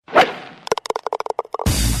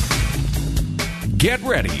Get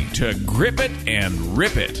ready to grip it and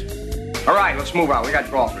rip it. All right, let's move on. We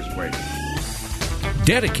got golfers waiting.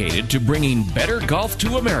 Dedicated to bringing better golf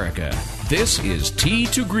to America, this is Tee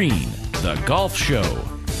to Green, the golf show.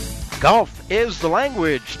 Golf is the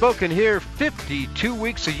language spoken here 52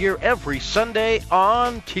 weeks a year every Sunday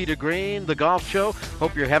on Tee to Green, the golf show.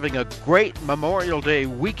 Hope you're having a great Memorial Day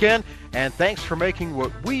weekend, and thanks for making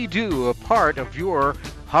what we do a part of your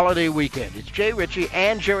holiday weekend. It's Jay Ritchie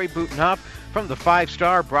and Jerry Butenhoff from the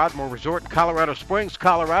 5-star Broadmoor Resort in Colorado Springs,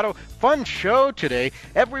 Colorado. Fun show today.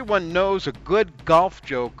 Everyone knows a good golf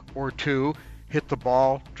joke or two. Hit the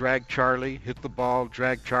ball, drag Charlie, hit the ball,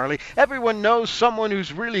 drag Charlie. Everyone knows someone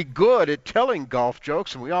who's really good at telling golf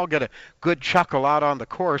jokes, and we all get a good chuckle out on the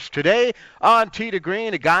course. Today on Tee to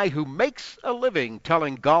Green, a guy who makes a living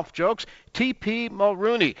telling golf jokes, T.P.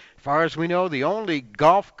 Mulrooney. As far as we know, the only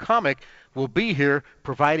golf comic will be here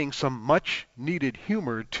providing some much-needed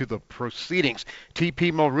humor to the proceedings.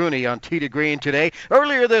 T.P. Mulrooney on Tee to Green today.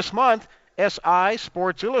 Earlier this month, SI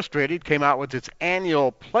Sports Illustrated came out with its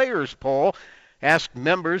annual Players Poll, asked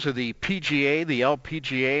members of the PGA, the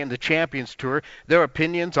LPGA, and the Champions Tour their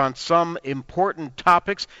opinions on some important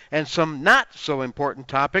topics and some not-so-important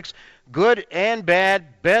topics. Good and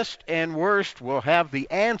bad, best and worst. We'll have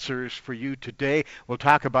the answers for you today. We'll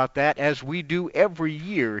talk about that as we do every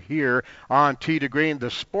year here on Tee to Green,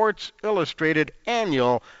 the Sports Illustrated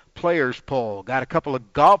annual Players Poll. Got a couple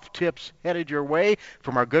of golf tips headed your way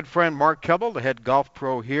from our good friend Mark Keble, the head golf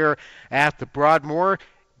pro here at the Broadmoor.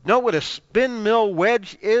 Know what a spin mill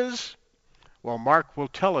wedge is? Well, Mark will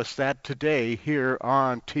tell us that today here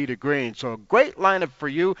on Tee to Green. So a great lineup for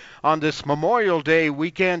you on this Memorial Day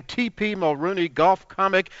weekend. T.P. Mulrooney, golf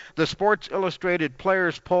comic, the Sports Illustrated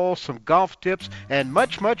Players Poll, some golf tips, and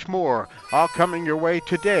much, much more, all coming your way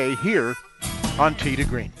today here on Tee to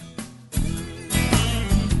Green.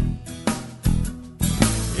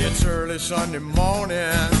 It's early Sunday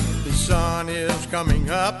morning, the sun is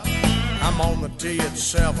coming up. I'm on the tee at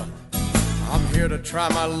 7, I'm here to try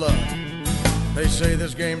my luck. They say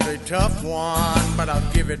this game's a tough one, but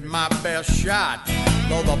I'll give it my best shot.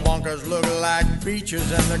 Though the bunkers look like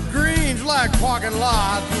beaches and the greens like parking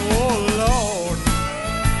lots. Oh Lord,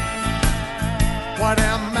 what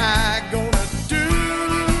am I gonna do?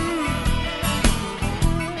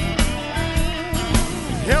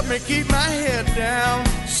 Help me keep my head down,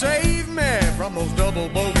 save me from those double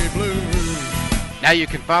bogey blues. Now you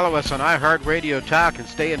can follow us on iHeartRadio Talk and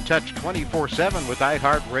stay in touch 24/7 with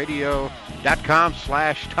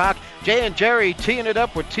iHeartRadio.com/talk. Jay and Jerry teeing it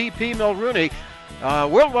up with T.P. Mulrooney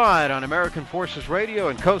worldwide on American Forces Radio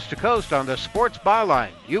and coast to coast on the Sports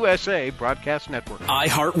Byline USA Broadcast Network.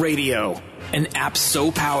 iHeartRadio, an app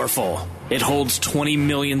so powerful it holds 20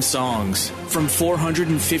 million songs from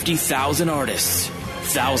 450,000 artists.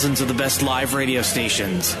 Thousands of the best live radio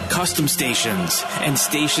stations, custom stations, and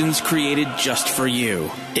stations created just for you.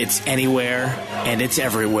 It's anywhere and it's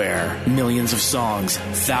everywhere. Millions of songs,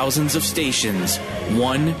 thousands of stations,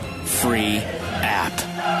 one free app.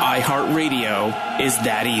 iHeartRadio is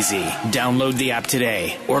that easy. Download the app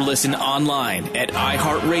today or listen online at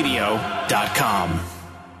iHeartRadio.com.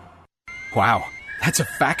 Wow, that's a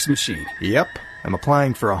fax machine. Yep. I'm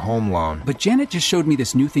applying for a home loan. But Janet just showed me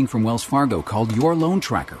this new thing from Wells Fargo called Your Loan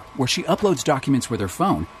Tracker, where she uploads documents with her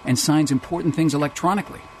phone and signs important things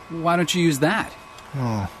electronically. Why don't you use that?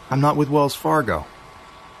 Oh, I'm not with Wells Fargo.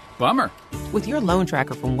 Bummer. With your loan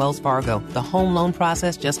tracker from Wells Fargo, the home loan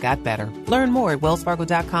process just got better. Learn more at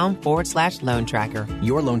wellsfargo.com/loan tracker.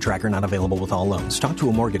 Your loan tracker not available with all loans. Talk to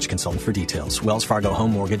a mortgage consultant for details. Wells Fargo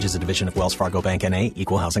Home Mortgage is a division of Wells Fargo Bank N.A.,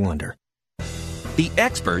 equal housing lender. The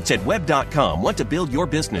experts at Web.com want to build your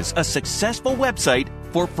business a successful website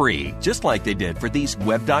for free, just like they did for these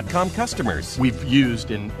Web.com customers. We've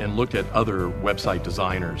used and looked at other website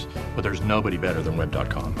designers, but there's nobody better than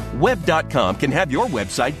Web.com. Web.com can have your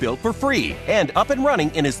website built for free and up and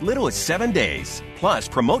running in as little as 7 days. Plus,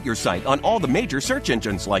 promote your site on all the major search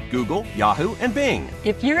engines like Google, Yahoo, and Bing.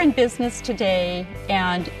 If you're in business today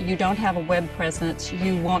and you don't have a web presence,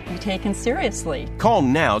 you won't be taken seriously. Call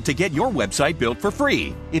now to get your website built for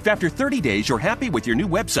free. If after 30 days you're happy with your new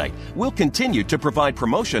website, we'll continue to provide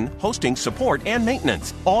promotion, hosting, support, and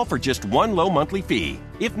maintenance, all for just one low monthly fee.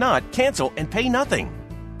 If not, cancel and pay nothing.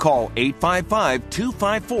 Call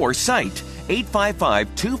 855-254-SITE,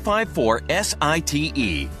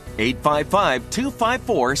 855-254-SITE.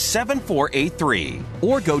 855-254-7483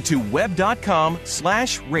 or go to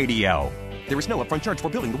web.com/radio. There is no upfront charge for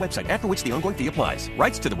building the website, after which the ongoing fee applies.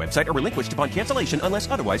 Rights to the website are relinquished upon cancellation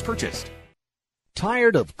unless otherwise purchased.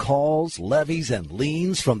 Tired of calls, levies, and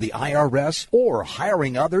liens from the IRS or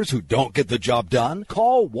hiring others who don't get the job done?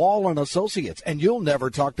 Call Wall & Associates and you'll never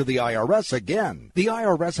talk to the IRS again. The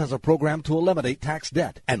IRS has a program to eliminate tax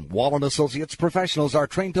debt, and Wall & Associates professionals are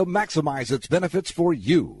trained to maximize its benefits for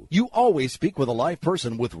you. You always speak with a live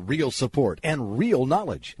person with real support and real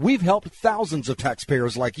knowledge. We've helped thousands of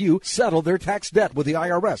taxpayers like you settle their tax debt with the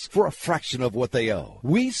IRS for a fraction of what they owe.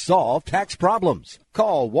 We solve tax problems.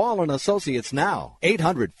 Call Wall & Associates now,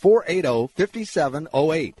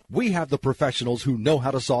 800-480-5708. We have the professionals who know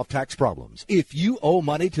how to solve tax problems. If you owe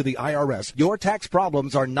money to the IRS, your tax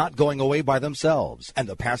problems are not going away by themselves, and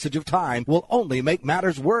the passage of time will only make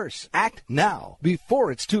matters worse. Act now, before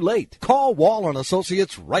it's too late. Call Wall &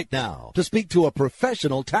 Associates right now to speak to a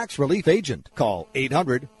professional tax relief agent. Call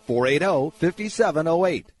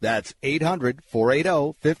 800-480-5708. That's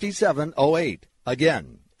 800-480-5708.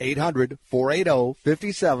 Again,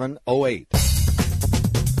 800-480-5708.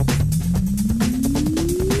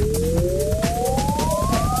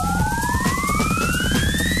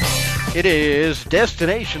 It is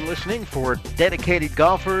Destination Listening for dedicated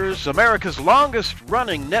golfers, America's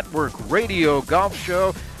longest-running network radio golf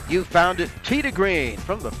show. You found it, Tee to Green,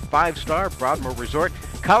 from the 5-star Broadmoor Resort,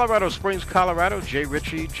 Colorado Springs, Colorado. Jay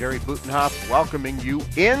Ritchie, Jerry Butenhoff welcoming you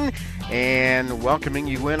in, and welcoming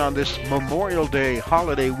you in on this Memorial Day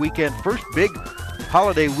holiday weekend, first big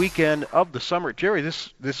holiday weekend of the summer. Jerry,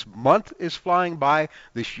 this month is flying by,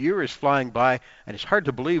 this year is flying by, and it's hard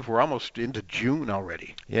to believe we're almost into June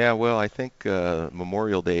already. Yeah, well, I think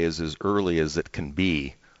Memorial Day is as early as it can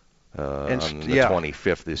be on the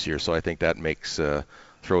 25th this year, so I think that makes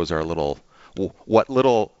throws our little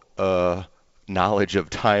knowledge of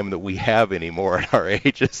time that we have anymore at our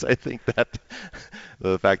ages. I think that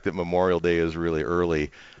the fact that Memorial Day is really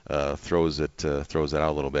early throws it out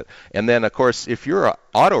a little bit. And then, of course, if you're an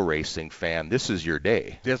auto racing fan, this is your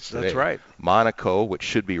day. That's right. Monaco, which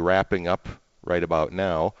should be wrapping up right about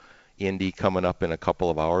now. Indy coming up in a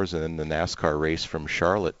couple of hours, and then the NASCAR race from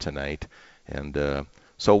Charlotte tonight. And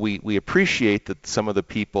so we appreciate that some of the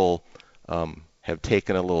people have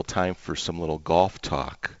taken a little time for some little golf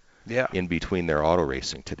talk in between their auto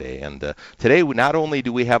racing today. And today, not only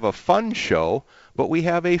do we have a fun show, but we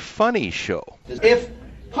have a funny show. If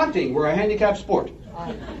hunting were a handicap sport,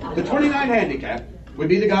 the 29 handicap would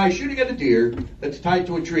be the guy shooting at a deer that's tied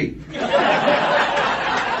to a tree.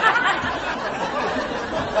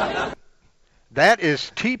 That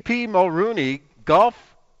is T.P. Mulrooney, golf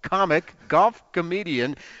comic, golf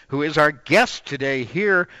comedian, who is our guest today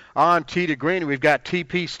here on Tee to Green. We've got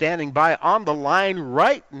TP standing by on the line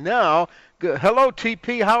right now. Hello,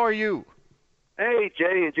 TP. How are you? Hey,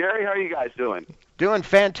 Jay and Jerry. How are you guys doing? Doing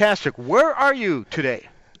fantastic. Where are you today?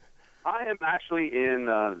 I am actually in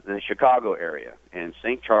the Chicago area, in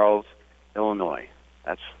St. Charles, Illinois.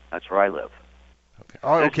 That's where I live. Okay.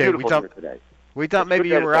 Oh, okay. We thought maybe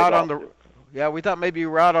you were out on the. Yeah, we thought maybe you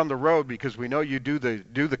were out on the road because we know you do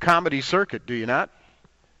the comedy circuit, do you not?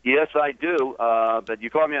 Yes, I do. But you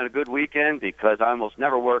caught me on a good weekend because I almost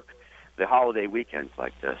never work the holiday weekends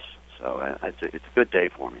like this. So it's a good day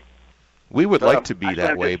for me. We would like to be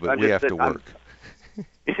that way, but we have to work.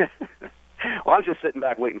 Well, I'm just sitting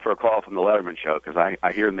back waiting for a call from the Letterman show because I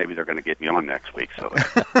hear maybe they're going to get me on next week. So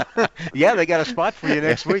yeah, they got a spot for you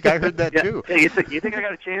next week. I heard that too. Hey, you think I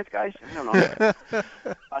got a chance, guys? I don't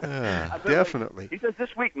know. Definitely. He says this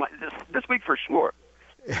week for sure.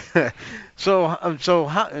 So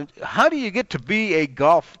how do you get to be a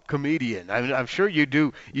golf comedian? I'm sure you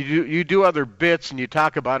do other bits and you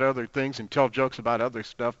talk about other things and tell jokes about other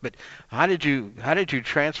stuff. But how did you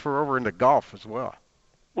transfer over into golf as well?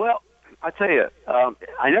 Well, I tell you,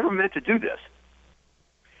 I never meant to do this.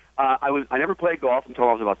 I never played golf until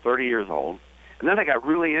I was about 30 years old, and then I got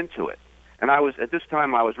really into it. And at this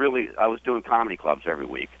time I was doing comedy clubs every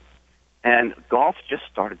week, and golf just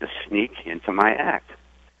started to sneak into my act.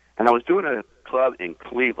 And I was doing a club in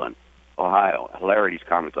Cleveland, Ohio, Hilarities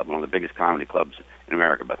Comedy Club, one of the biggest comedy clubs in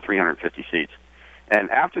America, about 350 seats.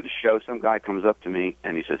 And after the show, some guy comes up to me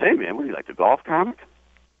and he says, "Hey man, what do you like, the golf comic?"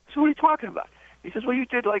 So what are you talking about? He says, "Well, you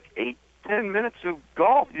did like 8-10 minutes of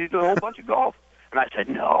golf. You did a whole bunch of golf." And I said,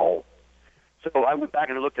 "No." So I went back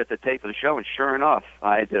and looked at the tape of the show, and sure enough,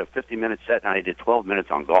 I did a 50-minute set, and I did 12 minutes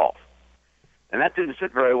on golf. And that didn't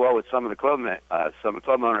sit very well with some of the club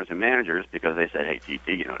owners and managers because they said, "Hey,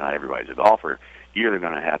 TT, not everybody's a golfer. You're either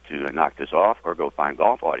going to have to knock this off or go find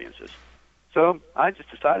golf audiences." So I just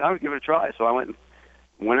decided I would give it a try. So I went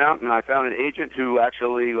out and I found an agent who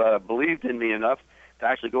actually believed in me enough to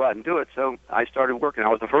actually go out and do it. So I started working. I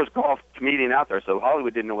was the first golf comedian out there, so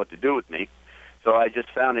Hollywood didn't know what to do with me. So I just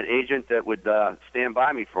found an agent that would stand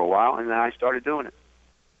by me for a while, and then I started doing it.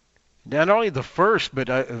 Not only the first, but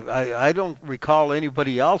I don't recall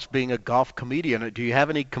anybody else being a golf comedian. Do you have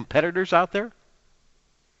any competitors out there?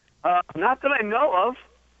 Not that I know of.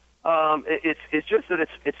 It's just that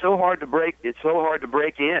it's so hard to break. It's so hard to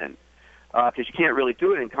break in because you can't really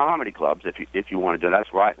do it in comedy clubs if you want to do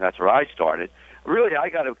it. That's where I started. Really, I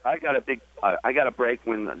got a break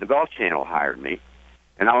when the Golf Channel hired me,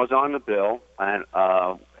 and I was on the bill, and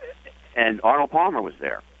Arnold Palmer was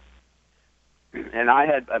there.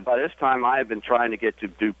 And by this time I had been trying to get to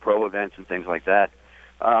do pro events and things like that.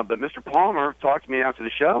 But Mr. Palmer talked to me after the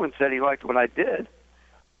show and said he liked what I did.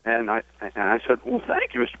 And I said, well,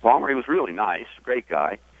 thank you, Mr. Palmer. He was really nice, great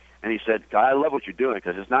guy. And he said, I love what you're doing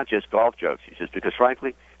because it's not just golf jokes. He says, because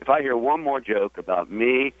frankly, if I hear one more joke about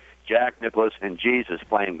me, Jack Nicklaus, and Jesus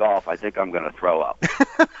playing golf, I think I'm going to throw up.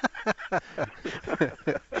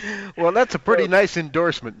 Well, that's a pretty nice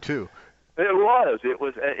endorsement, too. It was,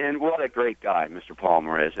 and what a great guy Mr.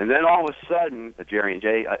 Palmer is. And then all of a sudden, Jerry and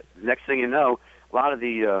Jay, next thing you know, a lot of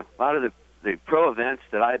the pro events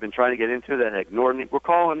that I had been trying to get into that had ignored me were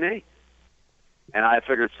calling me. And I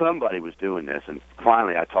figured somebody was doing this. And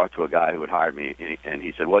finally, I talked to a guy who had hired me, and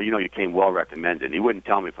he said, well, you came well recommended. And he wouldn't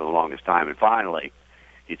tell me for the longest time. And finally,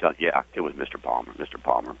 he said, yeah, it was Mr. Palmer. Mr.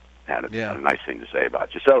 Palmer had a nice thing to say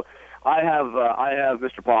about you. So I have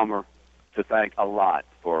Mr. Palmer to thank a lot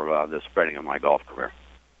for the spreading of my golf career.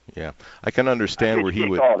 Yeah, I can understand where he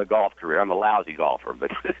would call it a golf career. I'm a lousy golfer,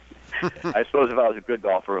 but I suppose if I was a good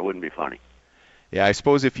golfer, it wouldn't be funny. Yeah, I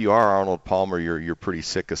suppose if you are Arnold Palmer, you're pretty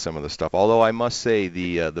sick of some of the stuff. Although I must say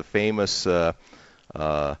the famous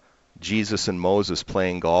Jesus and Moses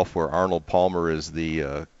playing golf, where Arnold Palmer is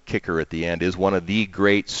the kicker at the end, is one of the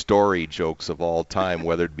great story jokes of all time,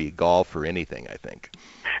 whether it be golf or anything, I think.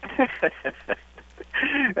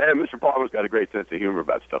 And Mr. Palmer's got a great sense of humor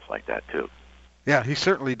about stuff like that, too. Yeah, he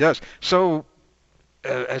certainly does. So,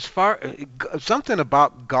 as far something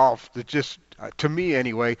about golf that just, to me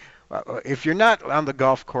anyway, if you're not on the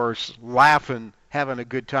golf course laughing, having a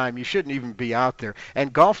good time, you shouldn't even be out there.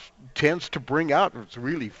 And golf tends to bring out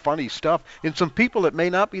really funny stuff in some people that may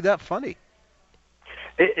not be that funny.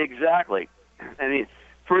 Exactly. I mean,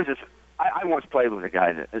 for instance, I once played with a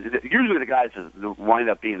guy that usually the guys that wind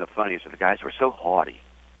up being the funniest are the guys who are so haughty.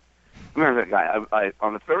 I remember that guy. I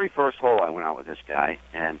on the very first hole, I went out with this guy,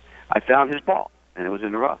 and I found his ball, and it was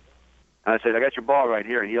in the rough. And I said, I got your ball right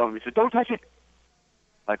here. And he yelled at me, he said, don't touch it.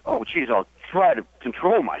 Like, oh, geez, I'll try to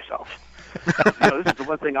control myself. This is the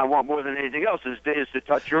one thing I want more than anything else is to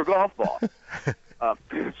touch your golf ball.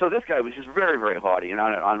 So this guy was just very, very haughty, and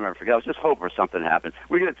I'll never forget. I was just hoping something happened.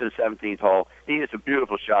 We get to the 17th hole. He hits a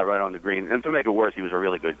beautiful shot right on the green, and to make it worse, he was a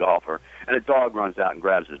really good golfer. And a dog runs out and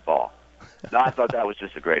grabs his ball. Now, I thought that was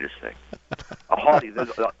just the greatest thing. A haughty, the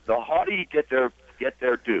haughty get their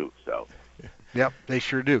due. So. Yep, they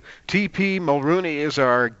sure do. T.P. Mulrooney is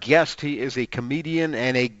our guest. He is a comedian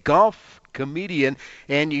and a golf comedian,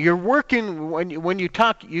 and you're working when you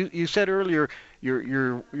talk. You said earlier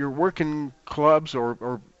you're working clubs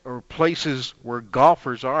or places where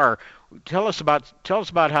golfers are. Tell us about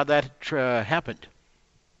how that happened.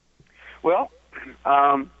 Well,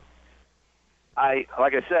 like I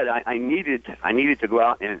said, I needed to go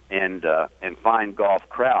out and find golf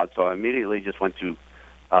crowds, so I immediately just went to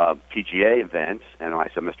PGA events, and I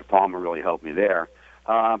said Mr. Palmer really helped me there.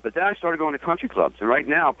 But then I started going to country clubs, and right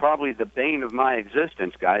now probably the bane of my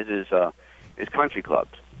existence, guys, is country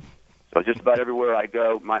clubs. So just about everywhere I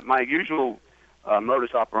go, my usual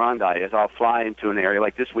modus operandi is I'll fly into an area.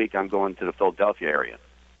 Like this week, I'm going to the Philadelphia area.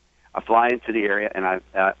 I fly into the area, and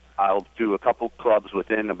I'll do a couple clubs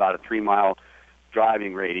within about a 3-mile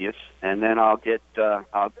driving radius, and then I'll do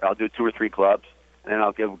 2 or 3 clubs, and then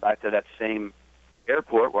I'll go back to that same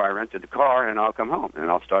airport where I rented the car, and I'll come home,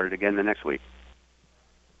 and I'll start it again the next week.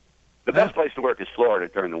 The best place to work is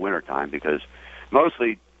Florida during the wintertime because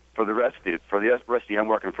mostly for the rest of the year I'm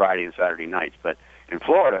working Friday and Saturday nights. But in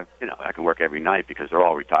Florida, I can work every night because they're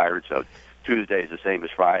all retired. So Tuesday is the same as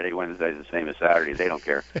Friday, Wednesday is the same as Saturday. They don't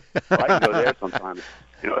care. So I can go there sometimes.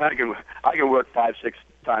 I can work 5-6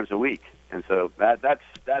 times a week, and so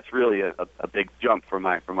that's really a big jump for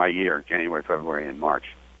my year, January, February, and March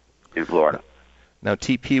in Florida. Now,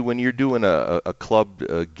 TP, when you're doing a club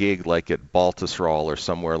gig like at Baltusrol or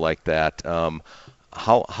somewhere like that,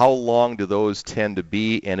 how long do those tend to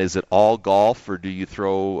be, and is it all golf, or do you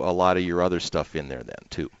throw a lot of your other stuff in there then,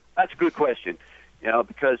 too? That's a good question,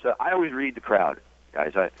 because I always read the crowd,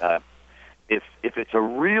 guys. If it's a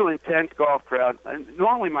real intense golf crowd,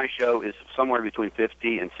 normally my show is somewhere between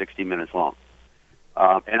 50 and 60 minutes long.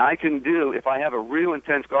 And I can do, if I have a real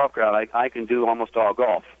intense golf crowd, I can do almost all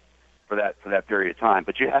golf for that period of time.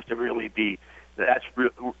 But you have to really be,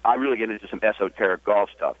 I really get into some esoteric golf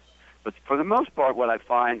stuff. But for the most part, what I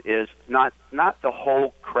find is not the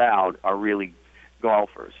whole crowd are really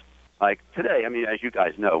golfers. Like today, I mean, as you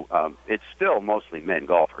guys know, it's still mostly men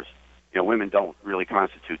golfers. Women don't really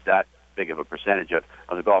constitute that big of a percentage of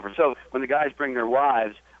the golfers. So when the guys bring their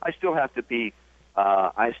wives, I still have to be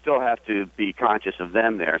conscious of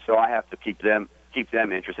them there. So I have to keep them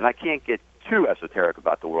interested. I can't get too esoteric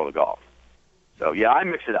about the world of golf. So yeah, I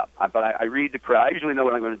mix it up. But I read the crowd. I usually know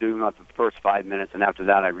what I'm going to do in the first 5 minutes, and after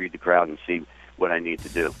that, I read the crowd and see what I need to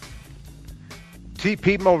do.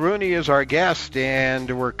 TP Mulrooney is our guest,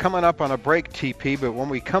 and we're coming up on a break, TP. But when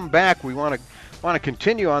we come back, we want to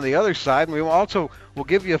continue on the other side, and we'll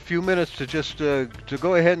give you a few minutes to just to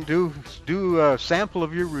go ahead and do a sample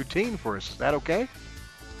of your routine for us. Is that okay?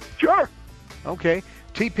 Sure. Okay.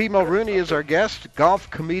 TP Mulrooney is our guest, golf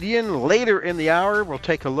comedian. Later in the hour, we'll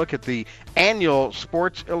take a look at the annual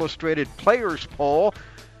Sports Illustrated Players Poll.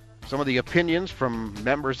 Some of the opinions from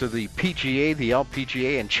members of the PGA, the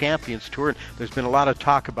LPGA, and Champions Tour. And there's been a lot of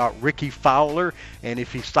talk about Ricky Fowler and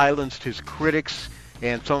if he silenced his critics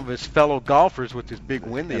and some of his fellow golfers with his big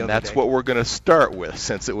win the other day. And that's what we're going to start with,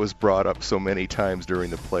 since it was brought up so many times during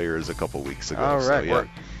the Players a couple weeks ago. All right. So, yeah. We're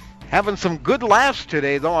having some good laughs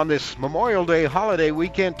today, though, on this Memorial Day holiday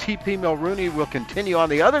weekend. TP Mulrooney will continue on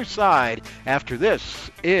the other side after this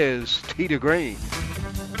is Tee to Green.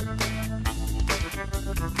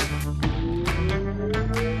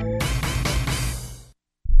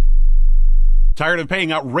 Tired of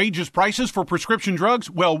paying outrageous prices for prescription drugs?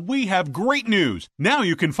 Well, we have great news. Now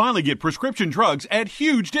you can finally get prescription drugs at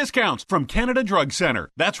huge discounts from Canada Drug Center.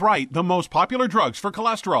 That's right, the most popular drugs for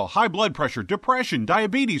cholesterol, high blood pressure, depression,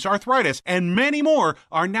 diabetes, arthritis, and many more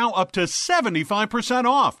are now up to 75%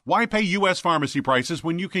 off. Why pay U.S. pharmacy prices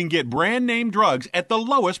when you can get brand name drugs at the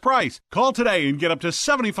lowest price? Call today and get up to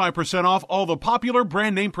 75% off all the popular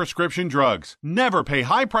brand name prescription drugs. Never pay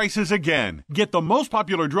high prices again. Get the most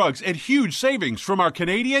popular drugs at huge savings from our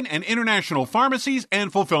Canadian and international pharmacies and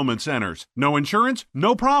fulfillment centers. No insurance?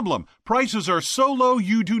 No problem. Prices are so low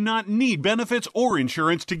you do not need benefits or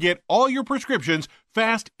insurance to get all your prescriptions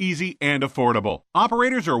fast, easy, and affordable.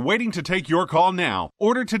 Operators are waiting to take your call now.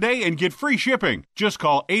 Order today and get free shipping. Just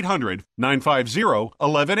call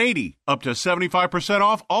 800-950-1180. Up to 75%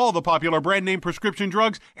 off all the popular brand name prescription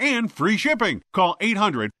drugs and free shipping. Call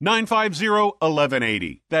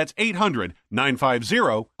 800-950-1180. That's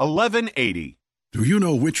 800-950-1180. Do you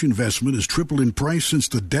know which investment has tripled in price since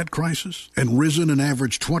the debt crisis and risen an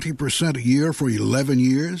average 20% a year for 11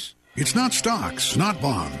 years? It's not stocks, not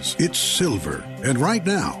bonds, it's silver. And right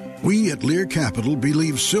now, we at Lear Capital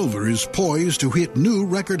believe silver is poised to hit new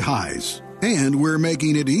record highs. And we're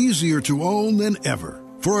making it easier to own than ever.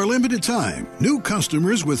 For a limited time, new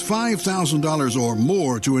customers with $5,000 or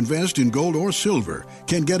more to invest in gold or silver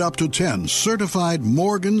can get up to 10 certified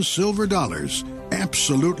Morgan silver dollars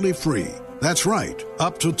absolutely free. That's right,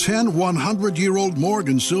 up to 10 100-year-old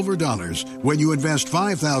Morgan silver dollars when you invest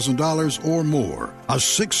 $5,000 or more. A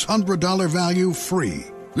 $600 value free.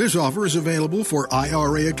 This offer is available for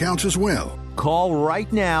IRA accounts as well. Call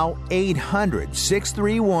right now,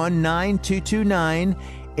 800-631-9229,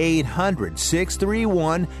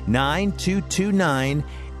 800-631-9229,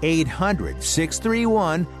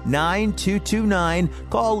 800-631-9229.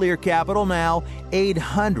 Call Lear Capital now,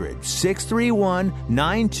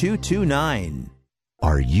 800-631-9229.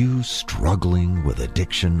 Are you struggling with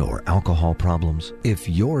addiction or alcohol problems? If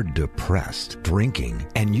you're depressed, drinking,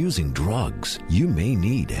 and using drugs, you may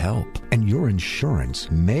need help, and your insurance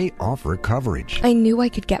may offer coverage. I knew I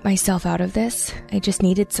could get myself out of this. I just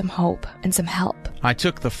needed some hope and some help. I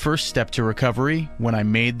took the first step to recovery when I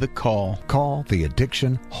made the call. Call the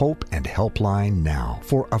Addiction, Hope, and Helpline now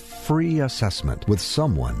for a free assessment with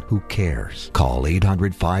someone who cares. Call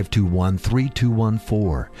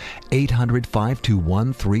 800-521-3214, 800-521-3214.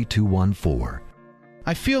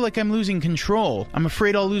 I feel like I'm losing control. I'm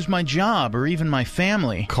afraid I'll lose my job or even my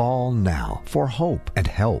family. Call now for hope and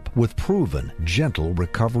help with proven, gentle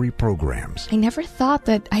recovery programs. I never thought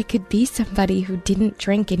that I could be somebody who didn't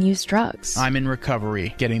drink and use drugs. I'm in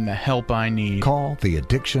recovery, getting the help I need. Call the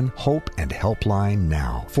Addiction, Hope, and Helpline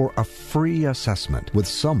now for a free assessment with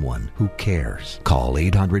someone who cares. Call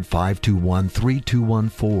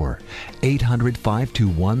 800-521-3214,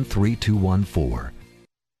 800-521-3214.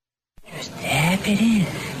 Just tap it in.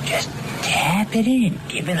 Just tap it in.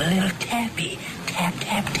 Give it a little tappy. Tap,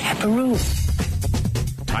 tap, tap-a-roo.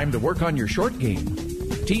 Time to work on your short game.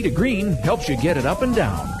 Tee to Green helps you get it up and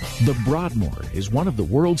down. The Broadmoor is one of the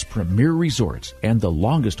world's premier resorts and the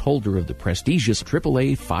longest holder of the prestigious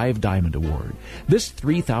AAA 5 Diamond Award. This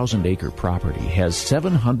 3,000-acre property has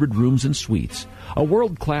 700 rooms and suites, a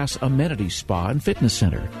world-class amenity spa and fitness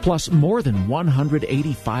center, plus more than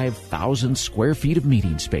 185,000 square feet of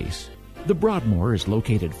meeting space. The Broadmoor is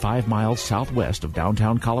located 5 miles southwest of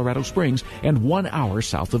downtown Colorado Springs and 1 hour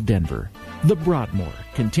south of Denver. The Broadmoor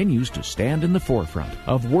continues to stand in the forefront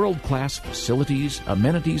of world-class facilities,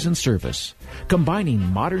 amenities, and service, combining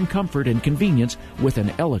modern comfort and convenience with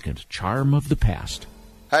an elegant charm of the past.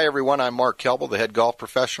 Hi, everyone. I'm Mark Kelble, the head golf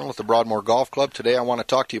professional at the Broadmoor Golf Club. Today I want to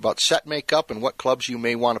talk to you about set makeup and what clubs you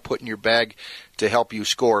may want to put in your bag to help you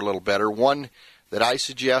score a little better. One that I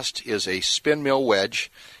suggest is a spin mill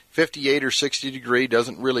wedge. 58 or 60 degree,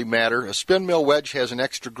 doesn't really matter. A spin mill wedge has an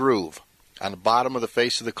extra groove on the bottom of the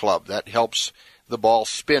face of the club. That helps the ball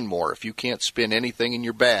spin more. If you can't spin anything in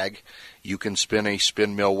your bag, you can spin a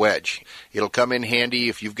spin mill wedge. It'll come in handy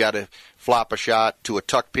if you've got to flop a shot to a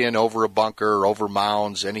tuck pin over a bunker, over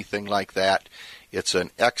mounds, anything like that. It's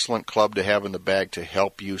an excellent club to have in the bag to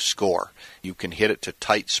help you score. You can hit it to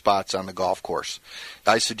tight spots on the golf course.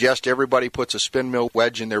 I suggest everybody puts a spin mill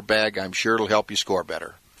wedge in their bag. I'm sure it'll help you score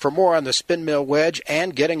better. For more on the spin mill wedge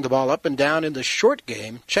and getting the ball up and down in the short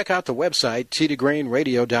game, check out the website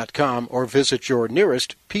tdegreenradio.com or visit your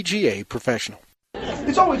nearest PGA professional.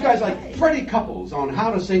 It's always guys like Freddie Couples on how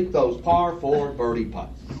to sink those par 4 birdie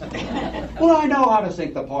putts. Well, I know how to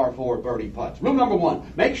sink the par 4 birdie putts. Rule number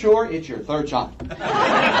 1, make sure it's your third shot. Because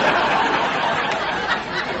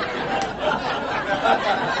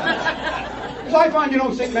I find you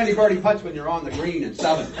don't sink many birdie putts when you're on the green at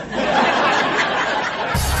 7.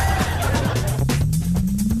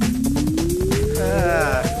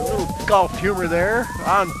 A little golf humor there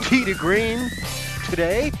on Tee to Green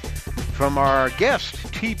today from our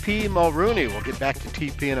guest, T.P. Mulrooney. We'll get back to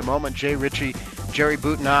T.P. in a moment. Jay Ritchie, Jerry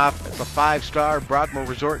Butenoff at the 5-star Broadmoor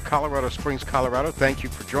Resort, Colorado Springs, Colorado. Thank you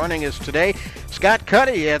for joining us today. Scott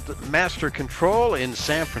Cuddy at the Master Control in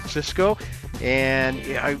San Francisco. And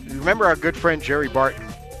I remember our good friend Jerry Barton.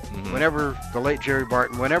 The late Jerry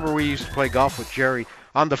Barton, whenever we used to play golf with Jerry,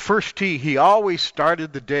 on the first tee, he always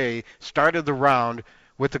started the round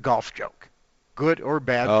with a golf joke. Good or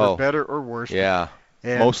bad, for better or worse. Yeah,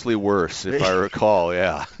 mostly worse, if I recall,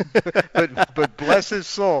 yeah. but bless his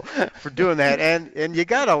soul for doing that. And you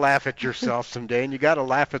got to laugh at yourself someday, and you got to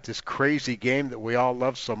laugh at this crazy game that we all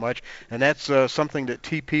love so much. And that's something that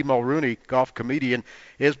T.P. Mulrooney, golf comedian,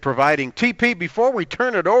 is providing. T.P., before we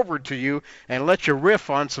turn it over to you and let you riff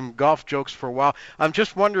on some golf jokes for a while, I'm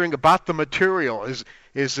just wondering about the material. Is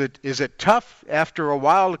it tough after a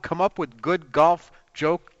while to come up with good golf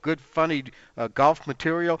joke, good funny golf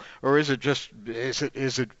material, or is it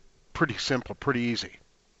pretty simple, pretty easy?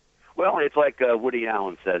 Well, it's like Woody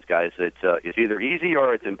Allen says, guys. It's either easy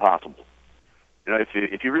or it's impossible. You know,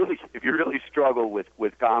 if you really struggle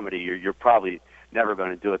with comedy, you're probably never going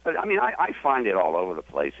to do it. But I mean, I find it all over the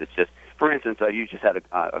place. It's just, for instance, you just had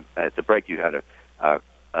at the break you had a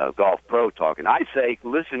golf pro talking. I say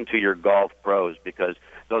listen to your golf pros, because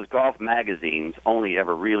those golf magazines only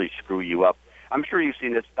ever really screw you up. I'm sure you've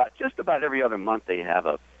seen this. Just about every other month they have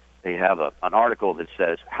an article that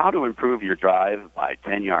says how to improve your drive by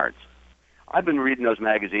 10 yards. I've been reading those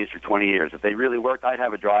magazines for 20 years. If they really worked, I'd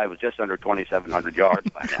have a drive with just under 2,700 yards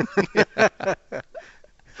by now.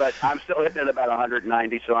 But I'm still hitting at about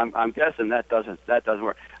 190, so I'm guessing that doesn't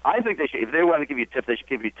work. I think they should, if they want to give you tips, they should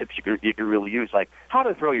give you tips you can really use, like how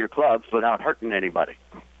to throw your clubs without hurting anybody.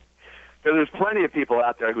 Because there's plenty of people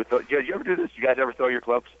out there who throw. Did you ever do this? You guys ever throw your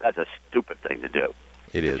clubs? That's a stupid thing to do.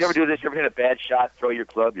 It is. Did you ever do this? You ever hit a bad shot, throw your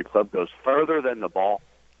club goes further than the ball?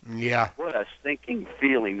 Yeah. What a stinking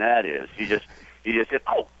feeling that is. You just hit,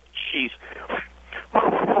 oh, jeez.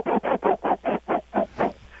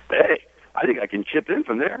 Hey, I think I can chip in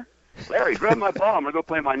from there. Larry, grab my ball. I'm going to go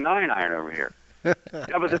play my 9-iron over here. Yeah,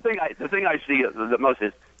 but the thing I see the most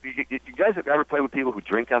is, you guys have ever played with people who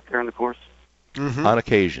drink out there on the course? Mm-hmm. On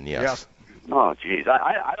occasion, yes. Yeah. Oh, geez,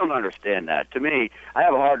 I don't understand that. To me, I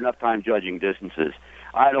have a hard enough time judging distances.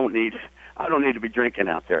 I don't need to be drinking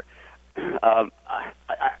out there. I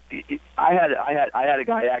had a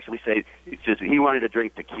guy actually say he wanted to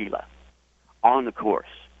drink tequila on the course.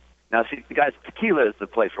 Now, see, guys, tequila is the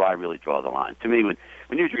place where I really draw the line. To me, when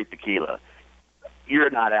you drink tequila, you're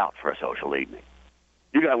not out for a social evening.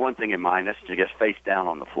 You got one thing in mind, that's to get face down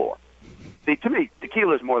on the floor. See, to me,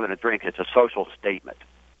 tequila is more than a drink. It's a social statement.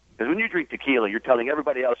 Because when you drink tequila, you're telling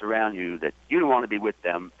everybody else around you that you don't want to be with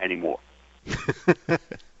them anymore. You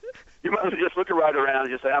might as well just look right around and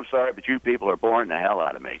just say, I'm sorry, but you people are boring the hell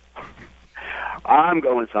out of me. I'm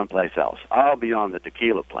going someplace else. I'll be on the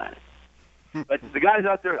tequila planet. But the guys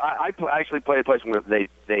out there, I actually play a place where they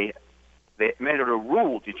made it a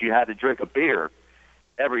rule that you had to drink a beer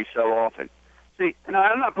every so often. See, and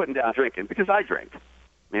I'm not putting down drinking because I drink. I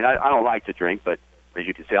mean, I don't like to drink, but as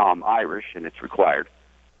you can see, I'm Irish and it's required.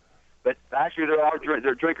 But actually, there are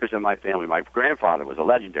drinkers in my family. My grandfather was a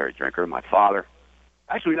legendary drinker. My father,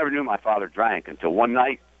 actually, we never knew my father drank until one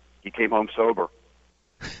night he came home sober.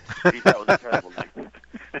 That was a terrible night.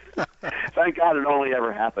 Thank God it only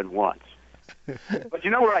ever happened once. But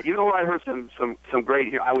you know where I heard some great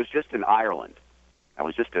here. I was just in Ireland,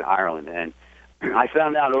 and I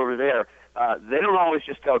found out over there they don't always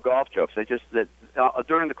just tell golf jokes. They just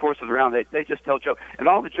during the course of the round they just tell jokes, and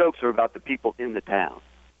all the jokes are about the people in the town.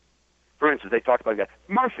 For instance, they talked about a guy,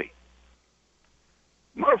 Murphy.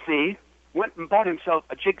 Murphy went and bought himself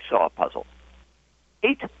a jigsaw puzzle,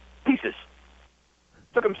 8 pieces.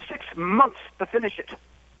 Took him 6 months to finish it.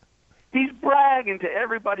 He's bragging to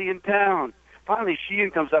everybody in town. Finally,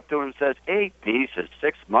 Sheehan comes up to him and says, 8 pieces,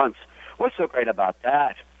 6 months. What's so great about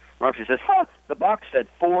that? Murphy says, the box said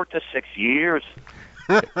 4 to 6 years.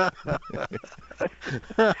 And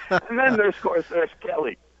then, there's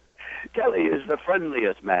Kelly. Kelly is the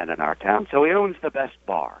friendliest man in our town, so he owns the best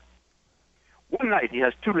bar. One night, he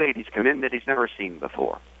has 2 ladies come in that he's never seen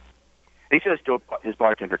before. He says to his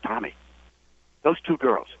bartender, Tommy, those 2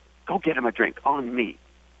 girls, go get him a drink on me.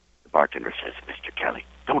 The bartender says, Mr. Kelly,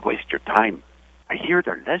 don't waste your time. I hear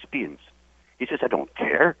they're lesbians. He says, I don't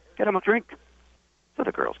care. Get him a drink. So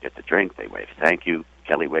the girls get the drink. They wave, thank you.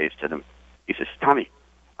 Kelly waves to them. He says, Tommy,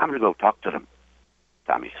 I'm going to go talk to them.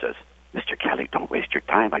 Tommy says, Mr. Kelly, don't waste your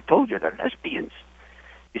time. I told you they're lesbians.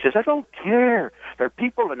 He says, I don't care. They're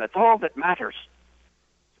people, and that's all that matters.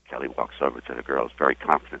 So Kelly walks over to the girls very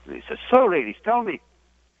confidently. He says, so, ladies, tell me,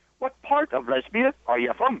 what part of Lesbia are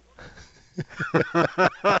you from?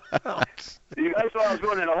 You guys saw I was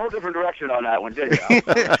going in a whole different direction on that one, didn't you?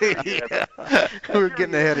 Yeah. We're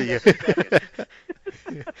getting ahead of you.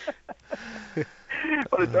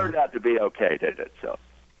 But it turned out to be okay, didn't it? So,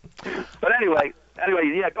 but anyway,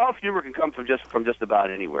 yeah, golf humor can come from just about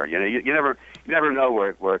anywhere. You know, you never know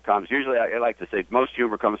where it comes. Usually, I like to say most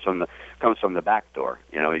humor comes from the back door.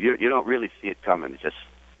 You know, you don't really see it coming. It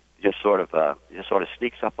just sort of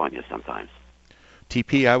sneaks up on you sometimes.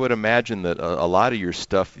 TP, I would imagine that a lot of your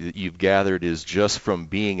stuff that you've gathered is just from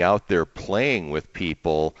being out there playing with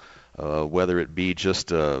people, whether it be just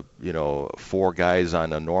 4 guys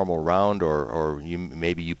on a normal round, or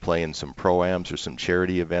maybe you play in some pro-ams or some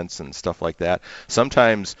charity events and stuff like that.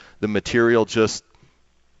 Sometimes the material just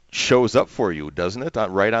shows up for you, doesn't it?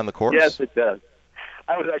 Right on the course. Yes, it does.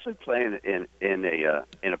 I was actually playing in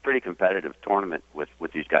a pretty competitive tournament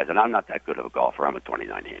with these guys, and I'm not that good of a golfer. I'm a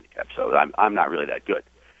 29 handicap, so I'm not really that good.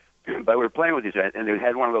 But we were playing with these guys, and they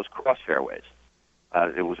had one of those cross fairways.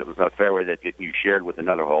 It was a fairway that you shared with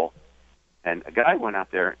another hole. And a guy went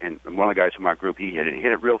out there, and one of the guys from our group, he hit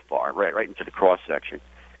it real far, right into the cross section.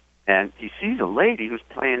 And he sees a lady who's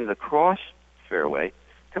playing the cross fairway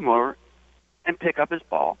come over and pick up his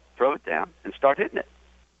ball, throw it down, and start hitting it.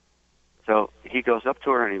 So he goes up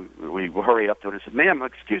to her, and we hurry up to her and said, ma'am,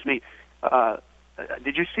 excuse me,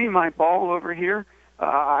 did you see my ball over here?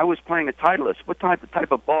 I was playing a Titleist. What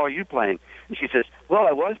type of ball are you playing? And she says, well,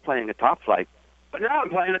 I was playing a Top Flight, but now I'm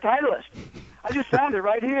playing a Titleist. I just found it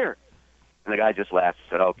right here. And the guy just laughed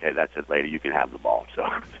and said, okay, that's it, lady. You can have the ball. So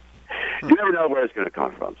you never know where it's going to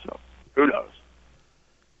come from, so who knows?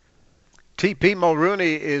 T.P.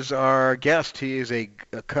 Mulrooney is our guest. He is a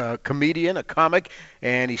comedian, a comic,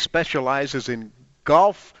 and he specializes in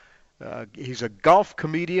golf. He's a golf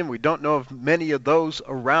comedian. We don't know of many of those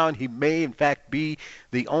around. He may, in fact, be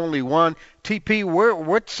the only one. T.P.,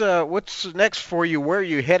 what's next for you? Where are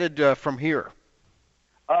you headed from here?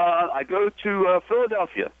 I go to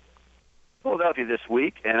Philadelphia this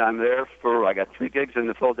week, and I'm there I got 3 gigs in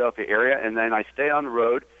the Philadelphia area, and then I stay on the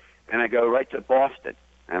road, and I go right to Boston.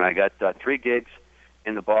 And I got 3 gigs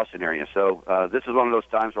in the Boston area. So this is one of those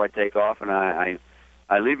times where I take off, and I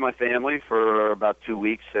leave my family for about 2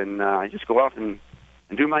 weeks, and I just go off and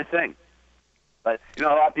do my thing. But, a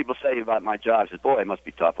lot of people say about my job, says, boy, it must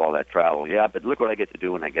be tough, all that travel. Yeah, but look what I get to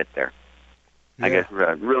do when I get there. Yeah. I get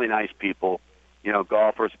really nice people,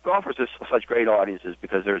 golfers. Golfers are such great audiences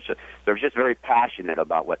because they're just very passionate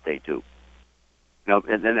about what they do.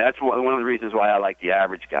 And that's one of the reasons why I like the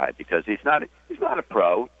average guy, because he's not a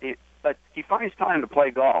pro, but he finds time to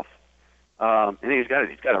play golf, and he's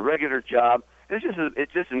got a regular job.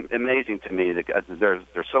 It's just amazing to me that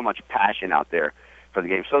there's so much passion out there for the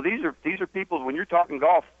game. So these are people, when you're talking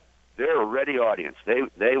golf, they're a ready audience.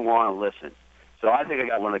 They want to listen. So I think I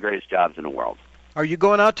got one of the greatest jobs in the world. Are you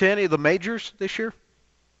going out to any of the majors this year?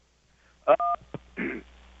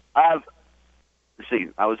 Let's see.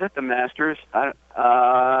 I was at the Masters.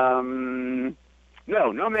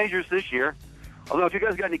 No majors this year. Although if you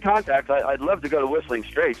guys got any contacts, I'd love to go to Whistling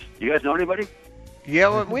Straits. You guys know anybody? Yeah,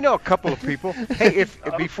 well, we know a couple of people. Hey,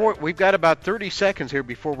 before we've got about 30 seconds here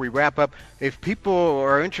before we wrap up. If people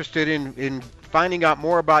are interested in finding out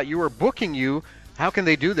more about you or booking you, how can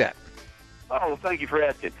they do that? Oh, well, thank you for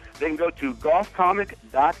asking. They can go to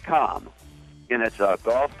golfcomic.com. And it's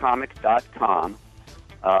golfcomic.com.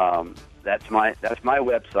 That's my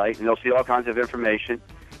website, and they'll see all kinds of information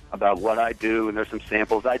about what I do, and there's some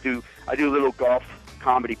samples. I do little golf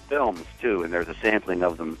comedy films too, and there's a sampling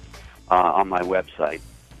of them on my website.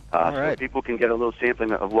 So people can get a little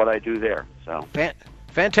sampling of what I do there. So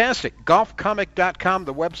fantastic. Golfcomic.com,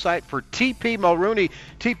 the website for T.P. Mulrooney.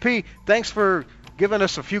 T.P., thanks for giving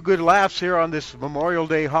us a few good laughs here on this Memorial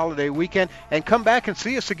Day holiday weekend, and come back and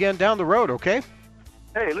see us again down the road, okay?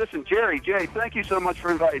 Hey, listen, Jay, thank you so much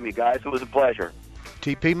for inviting me, guys. It was a pleasure.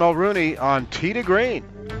 T.P. Mulrooney on Tee to Green.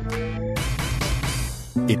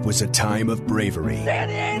 It was a time of bravery.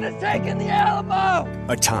 Sandy ain't taking the Alamo!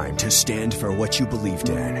 A time to stand for what you believed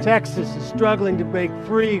in. Texas is struggling to break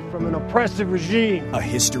free from an oppressive regime. A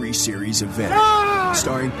history series event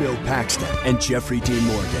starring Bill Paxton and Jeffrey Dean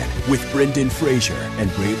Morgan with Brendan Fraser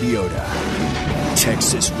and Ray Liotta.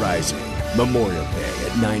 Texas Rising. Memorial Day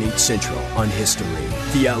at 9/8 Central on History.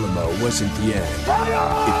 The Alamo wasn't the end.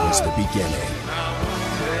 It was the beginning.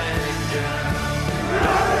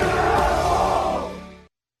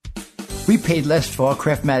 We paid less for our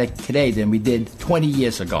Craftmatic today than we did 20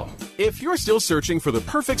 years ago. If you're still searching for the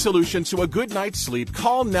perfect solution to a good night's sleep,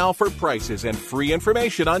 call now for prices and free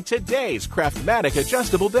information on today's Craftmatic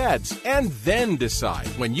adjustable beds. And then decide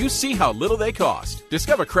when you see how little they cost.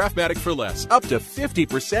 Discover Craftmatic for less, up to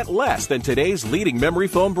 50% less than today's leading memory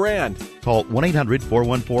foam brand. Call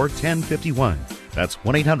 1-800-414-1051. That's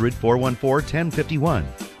 1-800-414-1051.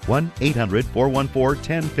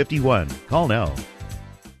 1-800-414-1051. Call now.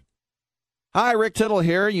 Hi, Rick Tittle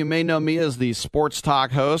here. You may know me as the sports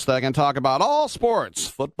talk host that can talk about all sports: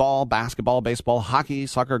 football, basketball, baseball, hockey,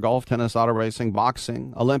 soccer, golf, tennis, auto racing,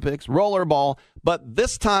 boxing, Olympics, rollerball. But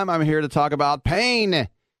this time I'm here to talk about pain.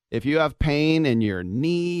 If you have pain in your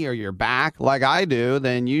knee or your back like I do,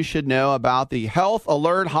 then you should know about the Health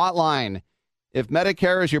Alert Hotline. If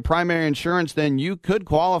Medicare is your primary insurance, then you could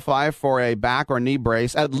qualify for a back or knee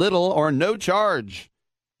brace at little or no charge.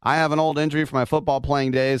 I have an old injury from my football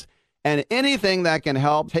playing days, and anything that can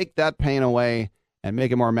help take that pain away and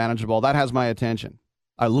make it more manageable, that has my attention.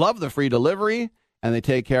 I love the free delivery, and they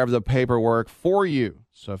take care of the paperwork for you.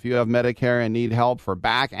 So if you have Medicare and need help for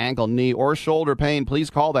back, ankle, knee, or shoulder pain, please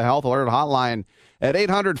call the Health Alert Hotline at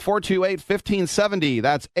 800-428-1570.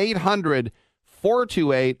 That's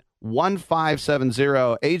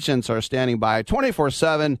 800-428-1570. Agents are standing by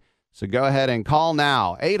 24/7, so go ahead and call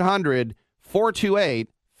now.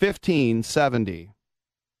 800-428-1570.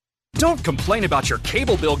 Don't complain about your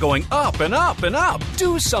cable bill going up and up and up.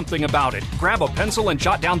 Do something about it. Grab a pencil and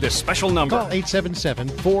jot down this special number. Call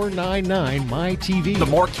 877-499-MY-TV. The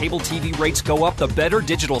more cable TV rates go up, the better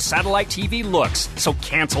digital satellite TV looks. So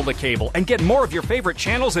cancel the cable and get more of your favorite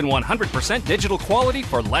channels in 100% digital quality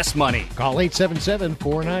for less money. Call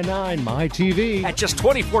 877-499-MY-TV. At just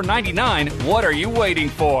 $24.99, what are you waiting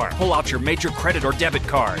for? Pull out your major credit or debit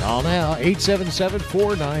card. Call now,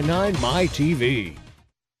 877-499-MY-TV.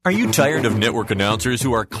 Are you tired of network announcers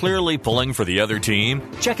who are clearly pulling for the other team?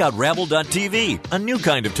 Check out Rabble.tv, a new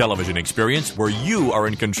kind of television experience where you are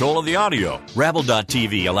in control of the audio.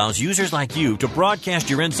 Rabble.tv allows users like you to broadcast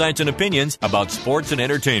your insights and opinions about sports and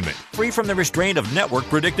entertainment, free from the restraint of network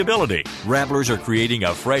predictability. Rabblers are creating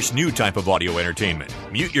a fresh new type of audio entertainment.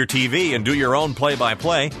 Mute your TV and do your own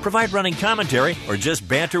play-by-play, provide running commentary, or just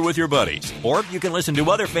banter with your buddies. Or you can listen to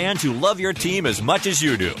other fans who love your team as much as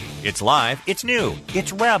you do. It's live, it's new,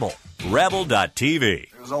 it's Rabble. Rabble.tv.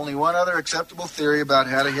 There's only one other acceptable theory about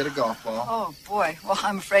how to hit a golf ball. Oh, boy. Well,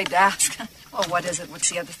 I'm afraid to ask. Well, what is it? What's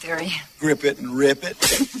the other theory? Grip it and rip it.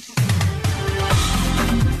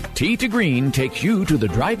 Tee to Green takes you to the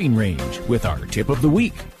driving range with our tip of the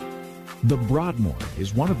week. The Broadmoor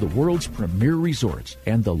is one of the world's premier resorts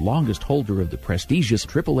and the longest holder of the prestigious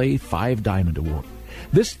AAA 5 Diamond Award.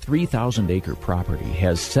 This 3,000-acre property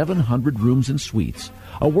has 700 rooms and suites,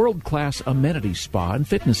 a world-class amenity spa and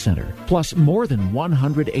fitness center, plus more than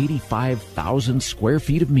 185,000 square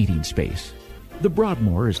feet of meeting space. The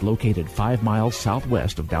Broadmoor is located 5 miles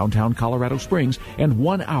southwest of downtown Colorado Springs and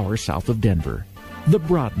 1 hour south of Denver. The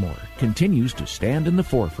Broadmoor continues to stand in the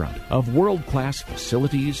forefront of world-class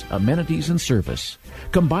facilities, amenities, and service,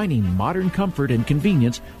 combining modern comfort and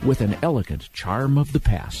convenience with an elegant charm of the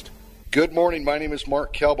past. Good morning. My name is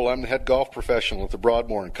Mark Kelbel. I'm the head golf professional at the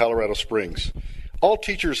Broadmoor in Colorado Springs. All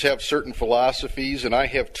teachers have certain philosophies, and I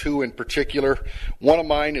have two in particular. One of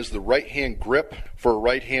mine is the right-hand grip for a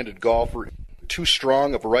right-handed golfer. Too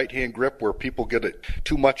strong of a right-hand grip where people get it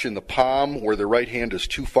too much in the palm, where their right hand is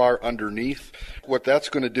too far underneath. What that's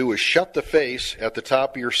going to do is shut the face at the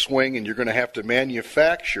top of your swing, and you're going to have to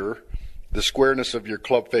manufacture the squareness of your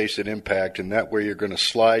club face at impact, and that way you're going to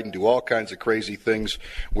slide and do all kinds of crazy things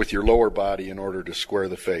with your lower body in order to square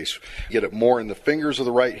the face. Get it more in the fingers of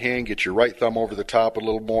the right hand, get your right thumb over the top a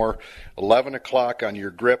little more. 11 o'clock on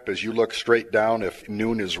your grip as you look straight down. If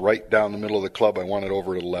noon is right down the middle of the club, I want it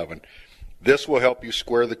over at 11. This will help you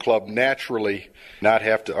square the club naturally, not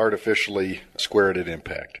have to artificially square it at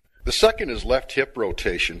impact. The second is left hip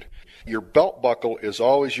rotation. Your belt buckle is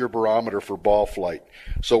always your barometer for ball flight.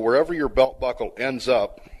 So wherever your belt buckle ends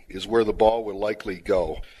up is where the ball will likely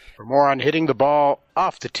go. For more on hitting the ball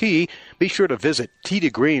off the tee, be sure to visit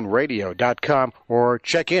tdegreenradio.com or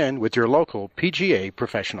check in with your local PGA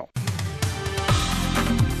professional.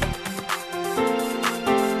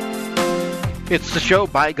 It's the show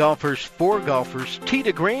by golfers for golfers. Tee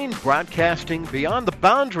to Green, broadcasting beyond the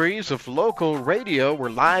boundaries of local radio. We're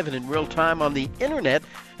live and in real time on the internet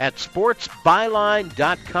at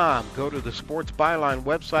sportsbyline.com. Go to the Sports Byline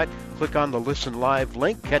website, click on the Listen Live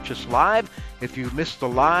link, catch us live. If you missed the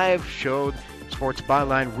live show, Sports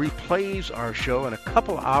Byline replays our show in a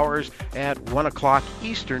couple hours at 1 o'clock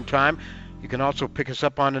Eastern Time. You can also pick us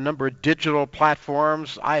up on a number of digital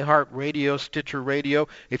platforms, iHeartRadio, Stitcher Radio.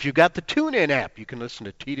 If you've got the TuneIn app, you can listen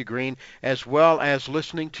to Tee to Green, as well as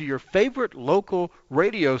listening to your favorite local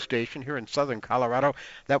radio station here in southern Colorado.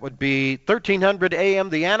 That would be 1300 AM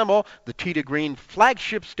The Animal, the Tee to Green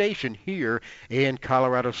flagship station here in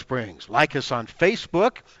Colorado Springs. Like us on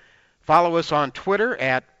Facebook. Follow us on Twitter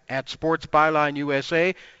at Sports Byline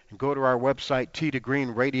USA. And go to our website,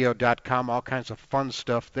 tdegreenradio.com. All kinds of fun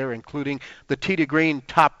stuff there, including the Tee to Green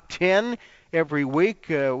Top 10 every week.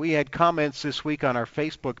 We had comments this week on our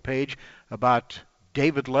Facebook page about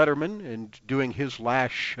David Letterman and doing his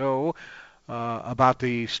last show, about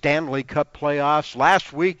the Stanley Cup playoffs.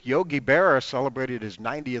 Last week, Yogi Berra celebrated his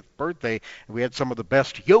 90th birthday, and we had some of the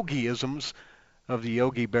best Yogi-isms of the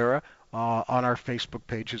Yogi Berra on our Facebook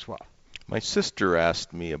page as well. My sister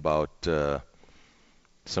asked me about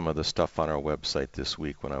some of the stuff on our website this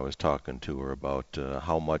week when I was talking to her about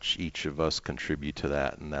how much each of us contribute to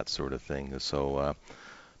that and that sort of thing. So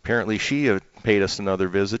apparently she paid us another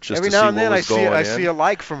visit just every to see what was going on. Every now and then I see a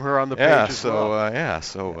like from her on the page as well.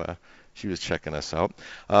 So she was checking us out.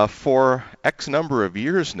 For X number of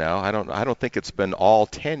years now, I don't think it's been all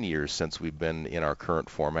 10 years since we've been in our current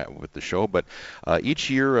format with the show, but each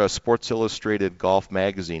year Sports Illustrated Golf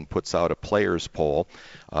Magazine puts out a players poll.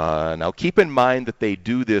 Now keep in mind that they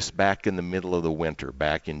do this back in the middle of the winter,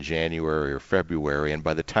 back in January or February, and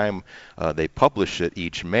by the time they publish it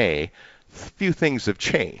each May, a few things have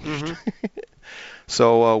changed. Mm-hmm.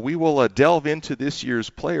 So we will delve into this year's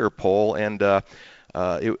player poll, and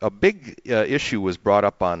a big issue was brought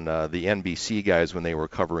up on the NBC guys when they were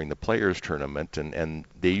covering the Players Tournament, and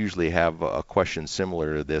they usually have a question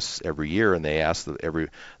similar to this every year, and they ask the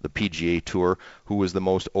PGA Tour who was the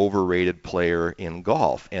most overrated player in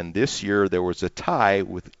golf. And this year there was a tie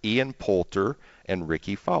with Ian Poulter and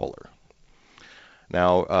Ricky Fowler.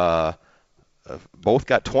 Now, both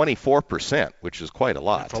got 24%, which is quite a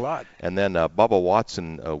lot. That's a lot. And then Bubba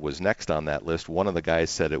Watson was next on that list. One of the guys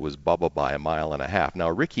said it was Bubba by 1.5 miles.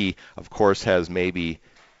 Now, Ricky, of course, has maybe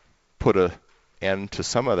put an end to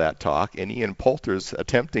some of that talk, and Ian Poulter's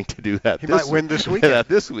attempting to do that. He might win this weekend.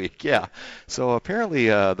 This week, yeah. So apparently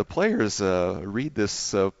the players read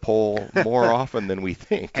this poll more often than we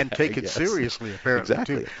think. And take it seriously, apparently,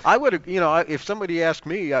 exactly. too. I would have, if somebody asked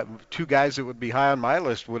me, two guys that would be high on my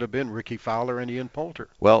list would have been Ricky Fowler and Ian Poulter.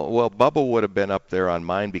 Well, Bubba would have been up there on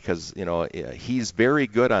mine because, he's very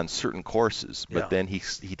good on certain courses, but then he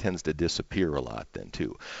tends to disappear a lot then,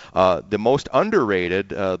 too. The most underrated,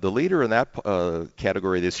 the leader in that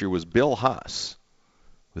category this year was Bill Haas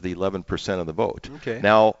with 11% of the vote. Okay.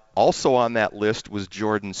 Now, also on that list was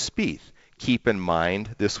Jordan Spieth. Keep in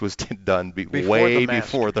mind, this was done way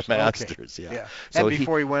before the Masters. Okay. Yeah. So and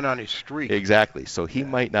before he went on his streak. Exactly. So he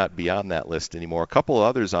might not be on that list anymore. A couple of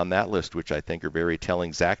others on that list, which I think are very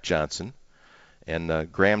telling, Zach Johnson and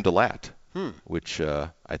Graham DeLatte. Which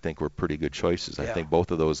I think were pretty good choices. I think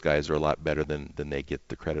both of those guys are a lot better than they get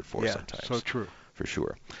the credit for sometimes. So true. for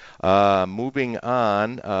sure. Moving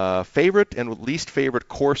on, favorite and least favorite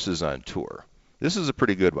courses on tour. This is a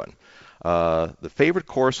pretty good one. The favorite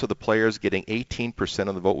course of the players getting 18%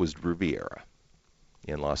 of the vote was Riviera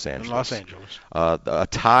in Los Angeles. A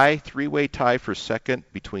tie, three-way tie for second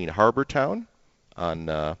between Harbor Town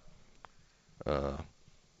on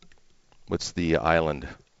what's the island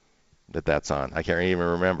that's on? I can't even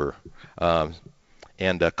remember.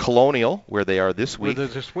 And Colonial, where they are this week,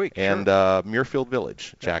 and Muirfield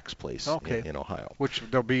Village, Jack's place in Ohio. Which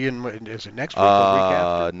they'll be in, is it next week or week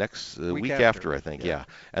after? Next week after, I think, yeah.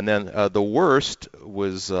 And then the worst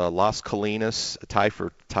was Las Colinas, a tie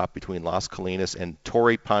for top between Las Colinas and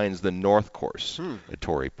Torrey Pines, the north course at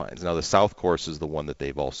Torrey Pines. Now, the south course is the one that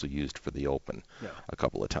they've also used for the Open a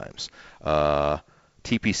couple of times.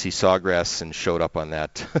 TPC Sawgrass and showed up on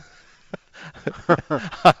that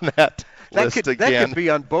on that list again. That could be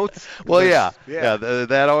on both. Well, yeah.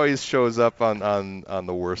 That always shows up on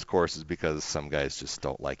the worst courses because some guys just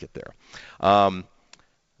don't like it there.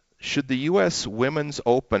 Should the U.S. Women's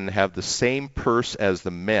Open have the same purse as the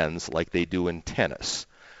men's like they do in tennis?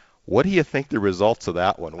 What do you think the results of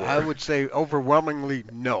that one were? I would say overwhelmingly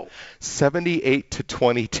no. 78 to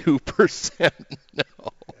 22% no.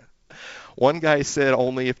 One guy said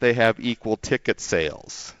only if they have equal ticket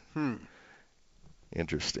sales.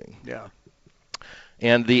 Interesting. Yeah.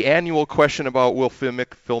 And the annual question about will Phil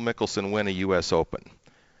Mickelson win a U.S. Open?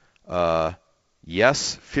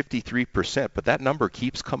 Yes, 53%, but that number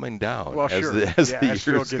keeps coming down as the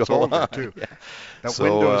years go on. Too. Yeah. That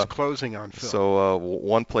window is closing on Phil. So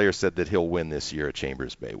one player said that he'll win this year at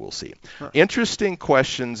Chambers Bay. We'll see. Interesting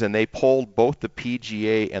questions, and they polled both the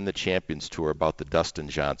PGA and the Champions Tour about the Dustin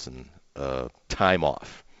Johnson time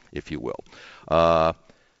off, if you will.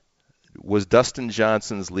 Was Dustin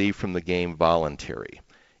Johnson's leave from the game voluntary?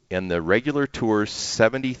 In the regular tour,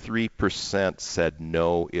 73% said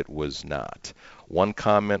no, it was not. One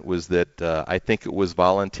comment was that I think it was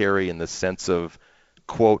voluntary in the sense of,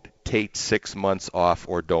 quote, take 6 months off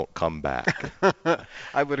or don't come back.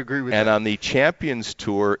 I would agree with that. And on the Champions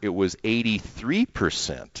Tour, it was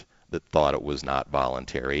 83% that thought it was not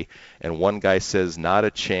voluntary. And one guy says, not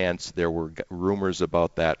a chance. There were rumors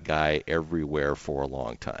about that guy everywhere for a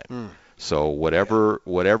long time. So whatever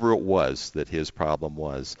it was that his problem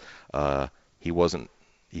was,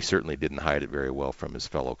 he certainly didn't hide it very well from his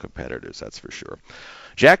fellow competitors, that's for sure.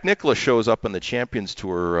 Jack Nicklaus shows up on the Champions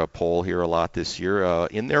Tour poll here a lot this year.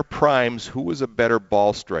 In their primes, who was a better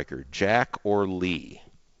ball striker, Jack or Lee?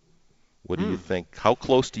 What do you think? How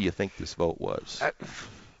close do you think this vote was?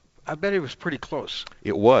 I bet it was pretty close.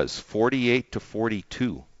 It was 48 to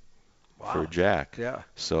 42 for Jack. Yeah.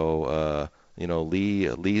 So,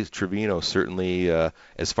 Lee Trevino certainly,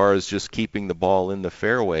 as far as just keeping the ball in the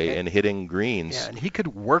fairway and hitting greens. Yeah, and he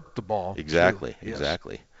could work the ball. Exactly, too. Yes.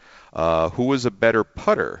 Exactly. Who was a better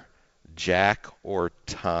putter, Jack or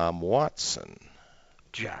Tom Watson?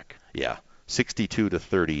 Jack. Yeah, 62 to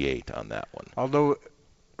 38 on that one. Although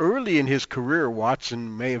early in his career,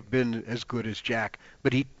 Watson may have been as good as Jack,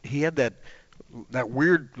 but he had that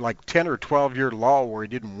weird 10 or 12 year lull where he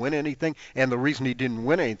didn't win anything, and the reason he couldn't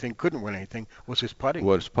win anything was his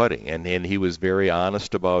putting. And he was very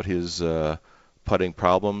honest about his putting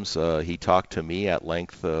problems. He talked to me at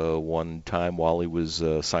length one time while he was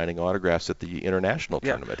signing autographs at the international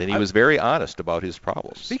tournament, and he was very honest about his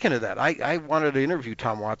problems. Speaking of that, I wanted to interview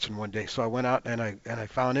Tom Watson one day, so I went out and I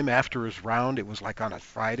found him after his round. It was like on a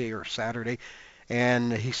Friday or Saturday,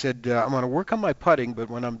 and he said, I'm going to work on my putting, but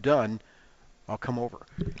when I'm done, I'll come over.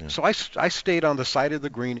 Yeah. So I stayed on the side of the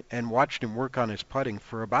green and watched him work on his putting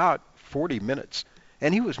for about 40 minutes.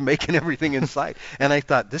 And he was making everything in sight. And I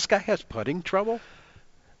thought, this guy has putting trouble?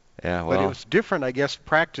 Yeah, well. But it was different, I guess,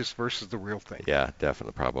 practice versus the real thing. Yeah,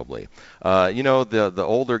 definitely, probably. The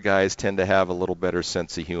older guys tend to have a little better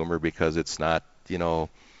sense of humor because it's not,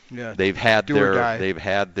 they've had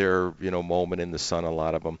their moment in the sun, a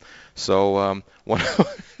lot of them. So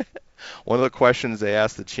one of the questions they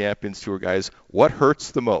asked the Champions Tour guys, what hurts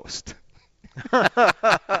the most?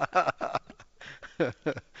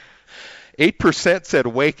 8% said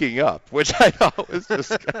waking up, which I thought was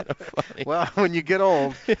just kind of funny. Well, when you get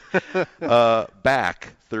old.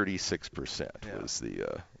 Back, 36% was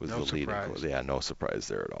the leading cause. Yeah, no surprise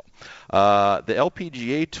there at all. The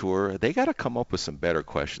LPGA Tour, they got to come up with some better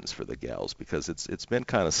questions for the gals because it's been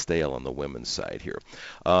kind of stale on the women's side here.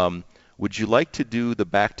 Would you like to do the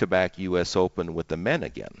back-to-back U.S. Open with the men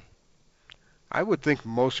again? I would think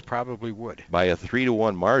most probably would. By a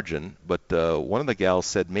 3-1 margin, but one of the gals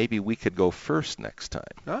said maybe we could go first next time.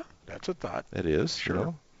 Oh, that's a thought. It is,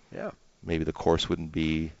 sure. Yeah. Maybe the course wouldn't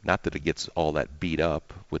be, not that it gets all that beat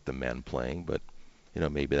up with the men playing, but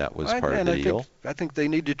maybe that was part of the deal. I think they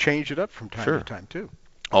need to change it up from time to time too.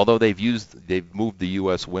 Although they've moved the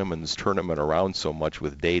U.S. women's tournament around so much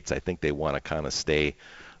with dates, I think they want to kind of stay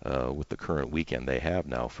with the current weekend they have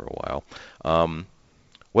now for a while.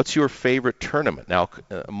 What's your favorite tournament? Now,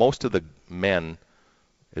 most of the men,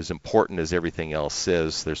 as important as everything else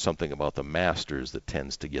is, there's something about the Masters that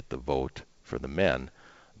tends to get the vote for the men.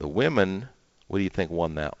 The women, what do you think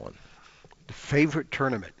won that one? The favorite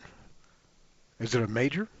tournament. Is it a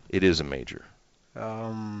major? It is a major.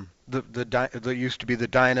 There used to be the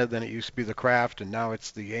Dyna, then it used to be the Kraft, and now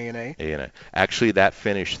it's the ANA. ANA. Actually, that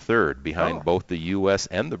finished third behind both the U.S.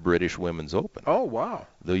 and the British Women's Open. Oh, wow.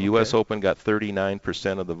 The U.S. Open got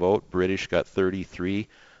 39% of the vote. British got 33%.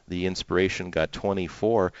 The Inspiration got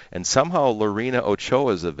 24%. And somehow Lorena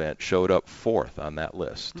Ochoa's event showed up fourth on that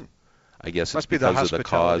list. I guess it's because of the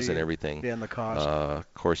cause and everything. Yeah, and the cost.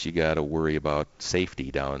 Of course, you got to worry about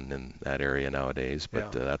safety down in that area nowadays,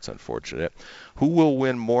 but that's unfortunate. Who will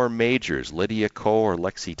win more majors, Lydia Ko or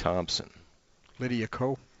Lexi Thompson? Lydia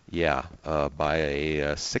Ko. Yeah, by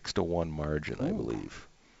a 6-1 margin, I believe,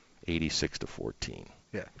 86-14.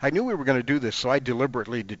 Yeah, I knew we were going to do this, so I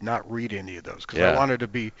deliberately did not read any of those because I wanted to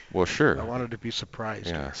be. Well, sure. I wanted to be surprised.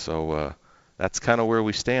 Yeah, here. so. That's kind of where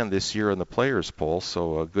we stand this year in the players' poll.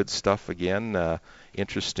 So good stuff again.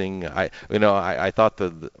 Interesting. I thought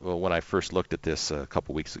when I first looked at this a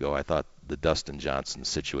couple weeks ago, I thought the Dustin Johnson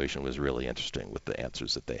situation was really interesting with the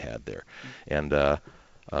answers that they had there. And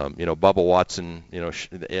Bubba Watson.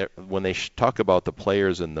 When they talk about the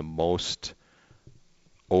players and the most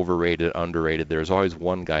overrated, underrated, there's always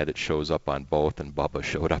one guy that shows up on both, and Bubba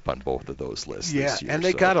showed up on both of those lists this year. And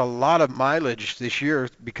they got a lot of mileage this year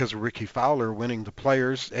because of Ricky Fowler winning the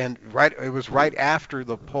players, and it was right after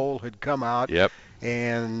the poll had come out. Yep.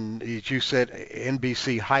 And as you said,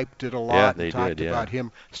 NBC hyped it a lot and talked about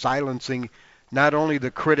him silencing not only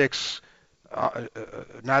the critics, but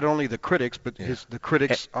his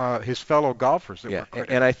fellow golfers that were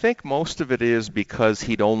critics. And I think most of it is because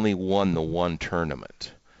he'd only won the one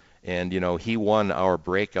tournament. And, he won our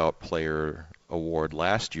Breakout Player Award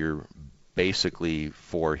last year basically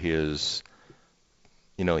for his,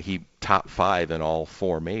 he top 5 in all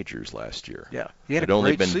 4 majors last year. Yeah. He had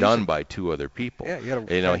only been done by 2 other people. Yeah, he had a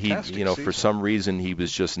fantastic season. For some reason he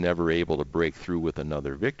was just never able to break through with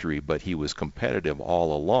another victory, but he was competitive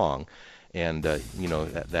all along. And,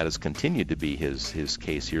 that has continued to be his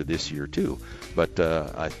case here this year too. But,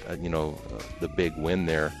 the big win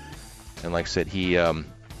there, and like I said, he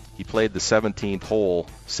played the 17th hole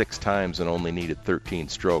 6 times and only needed 13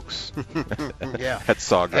 strokes at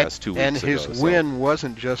Sawgrass 2 weeks ago. And his win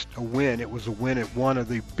wasn't just a win. It was a win at one of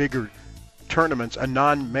the bigger tournaments, a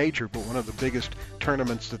non-major, but one of the biggest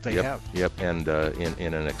tournaments that they have. Yep, and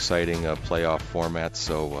in an exciting playoff format.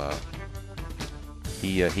 So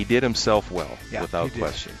he did himself well, without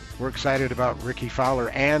question. We're excited about Ricky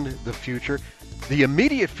Fowler and the future. The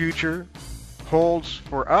immediate future holds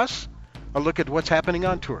for us a look at what's happening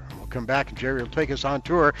on tour. We'll come back and Jerry will take us on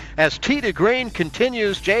tour as Tee to Green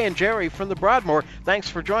continues. Jay and Jerry from the Broadmoor. Thanks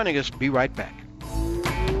for joining us. Be right back.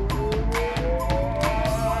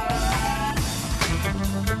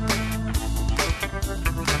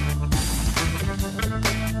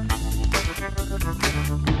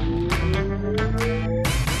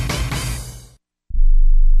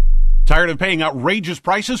 Tired of paying outrageous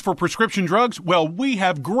prices for prescription drugs? Well, we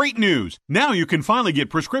have great news. Now you can finally get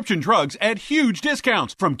prescription drugs at huge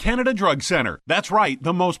discounts from Canada Drug Center. That's right,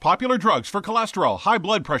 the most popular drugs for cholesterol, high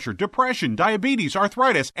blood pressure, depression, diabetes,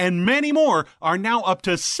 arthritis, and many more are now up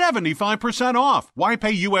to 75% off. Why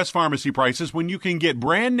pay U.S. pharmacy prices when you can get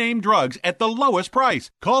brand name drugs at the lowest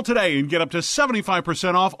price? Call today and get up to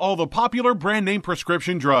 75% off all the popular brand name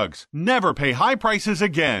prescription drugs. Never pay high prices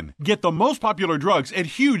again. Get the most popular drugs at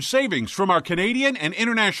huge savings from our Canadian and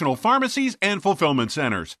international pharmacies and fulfillment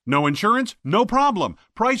centers. No insurance? No problem.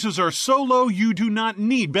 Prices are so low you do not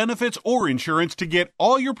need benefits or insurance to get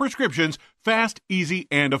all your prescriptions fast, easy,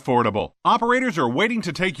 and affordable. Operators are waiting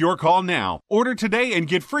to take your call now. Order today and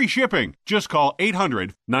get free shipping. Just call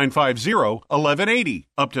 800-950-1180.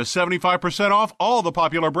 Up to 75% off all the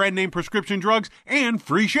popular brand name prescription drugs and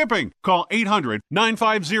free shipping. Call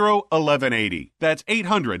 800-950-1180. That's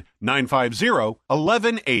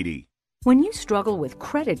 800-950-1180. When you struggle with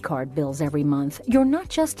credit card bills every month, you're not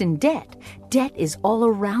just in debt. Debt is all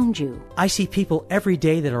around you. I see people every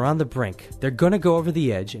day that are on the brink. They're going to go over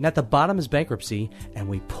the edge, and at the bottom is bankruptcy, and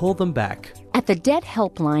we pull them back. At the Debt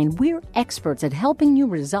Helpline, we're experts at helping you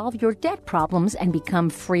resolve your debt problems and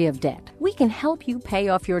become free of debt. We can help you pay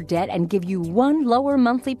off your debt and give you one lower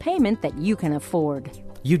monthly payment that you can afford.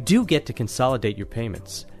 You do get to consolidate your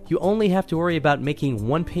payments. You only have to worry about making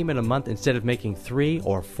one payment a month instead of making 3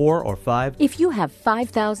 or 4 or 5. If you have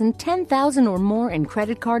 $5,000, $10,000 or more in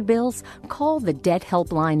credit card bills, call the Debt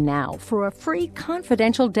Helpline now for a free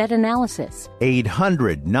confidential debt analysis.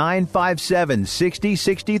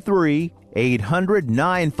 800-957-6063.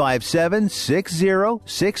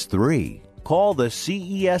 800-957-6063. Call the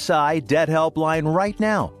CESI Debt Helpline right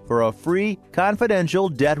now for a free confidential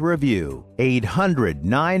debt review.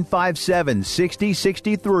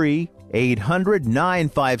 800-957-6063.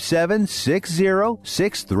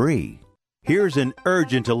 800-957-6063. Here's an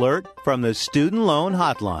urgent alert from the Student Loan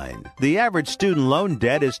Hotline. The average student loan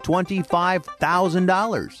debt is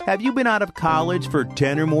 $25,000. Have you been out of college for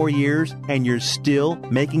 10 or more years and you're still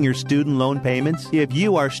making your student loan payments? If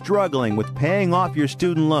you are struggling with paying off your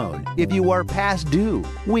student loan, if you are past due,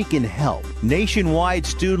 we can help. Nationwide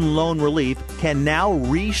Student Loan Relief can now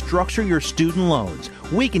restructure your student loans.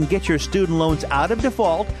 We can get your student loans out of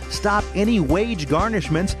default, stop any wage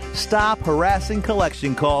garnishments, stop harassing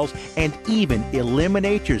collection calls, and even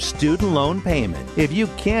eliminate your student loan payment. If you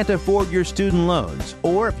can't afford your student loans,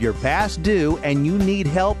 or if you're past due and you need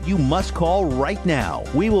help, you must call right now.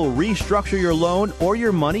 We will restructure your loan or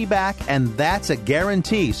your money back, and that's a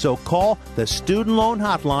guarantee. So call the Student Loan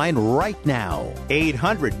Hotline right now.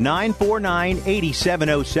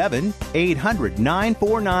 800-949-8707.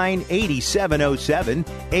 800-949-8707.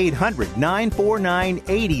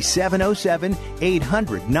 800-949-8707.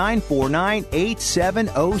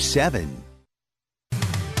 800-949-8707.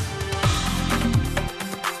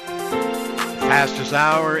 Fastest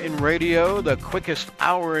hour in radio, the quickest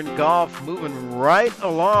hour in golf, moving right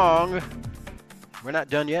along. We're not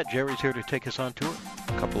done yet. Jerry's here to take us on tour.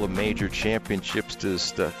 A couple of major championships to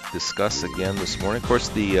discuss again this morning. Of course,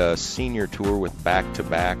 the senior tour with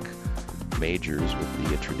back-to-back majors with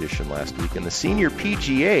the tradition last week. And the senior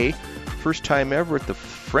PGA, first time ever at the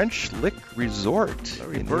French Lick Resort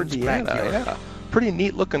in Indiana. Yeah. Pretty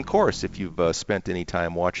neat looking course if you've spent any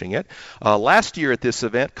time watching it. Last year at this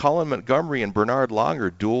event, Colin Montgomery and Bernard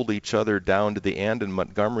Langer dueled each other down to the end, and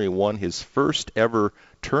Montgomery won his first ever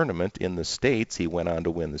tournament in the States. He went on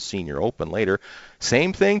to win the Senior Open later.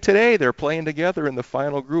 Same thing today. They're playing together in the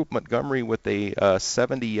final group. Montgomery with a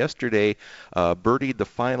 70 yesterday birdied the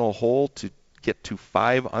final hole to get to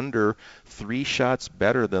 5 under, 3 shots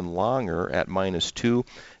better than Langer at -2.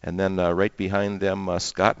 And then right behind them,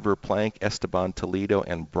 Scott Verplank, Esteban Toledo,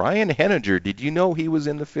 and Brian Henninger. Did you know he was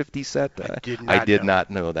in the 50 set? I did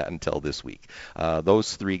not know that until this week.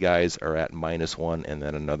 Those 3 guys are at -1, and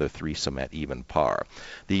then another threesome at even par.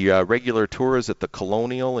 The regular tour is at the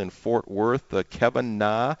Colonial in Fort Worth. Kevin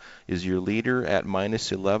Na is your leader at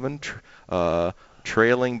 -11,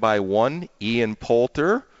 trailing by 1, Ian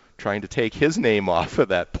Poulter, trying to take his name off of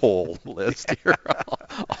that poll list here.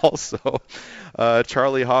 Also,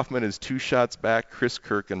 Charlie Hoffman is 2 shots back. Chris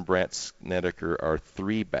Kirk and Brandt Snedeker are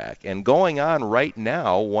 3 back. And going on right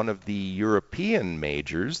now, one of the European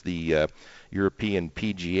majors, the European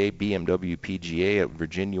PGA, BMW PGA at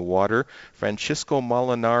Virginia Water, Francisco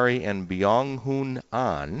Molinari and Byung-Hun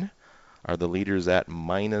An are the leaders at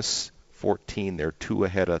 -14. They're 2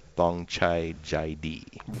 ahead of Thongchai Jaidi.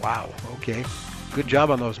 Wow, okay. Good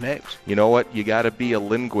job on those names. You know what? You got to be a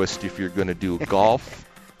linguist if you're going to do golf,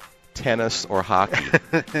 tennis, or hockey.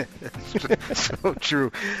 So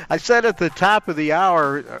true. I said at the top of the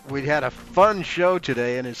hour we had a fun show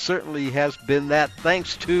today, and it certainly has been that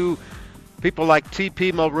thanks to people like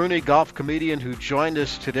T.P. Mulrooney, golf comedian, who joined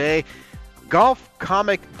us today.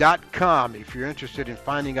 GolfComic.com if you're interested in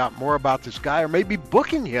finding out more about this guy or maybe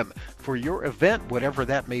booking him for your event, whatever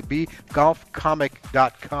that may be.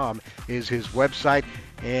 GolfComic.com is his website.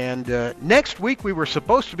 And next week we were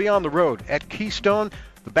supposed to be on the road at Keystone.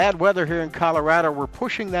 The bad weather here in Colorado, we're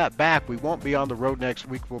pushing that back. We won't be on the road next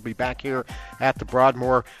week. We'll be back here at the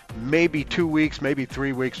Broadmoor. Maybe 2 weeks, maybe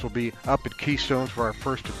 3 weeks. We'll be up at Keystone for our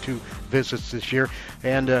first of 2 visits this year.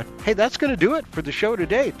 And, hey, that's going to do it for the show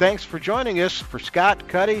today. Thanks for joining us. For Scott,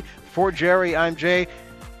 Cuddy, for Jerry, I'm Jay.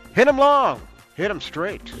 Hit 'em long. Hit 'em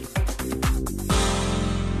straight.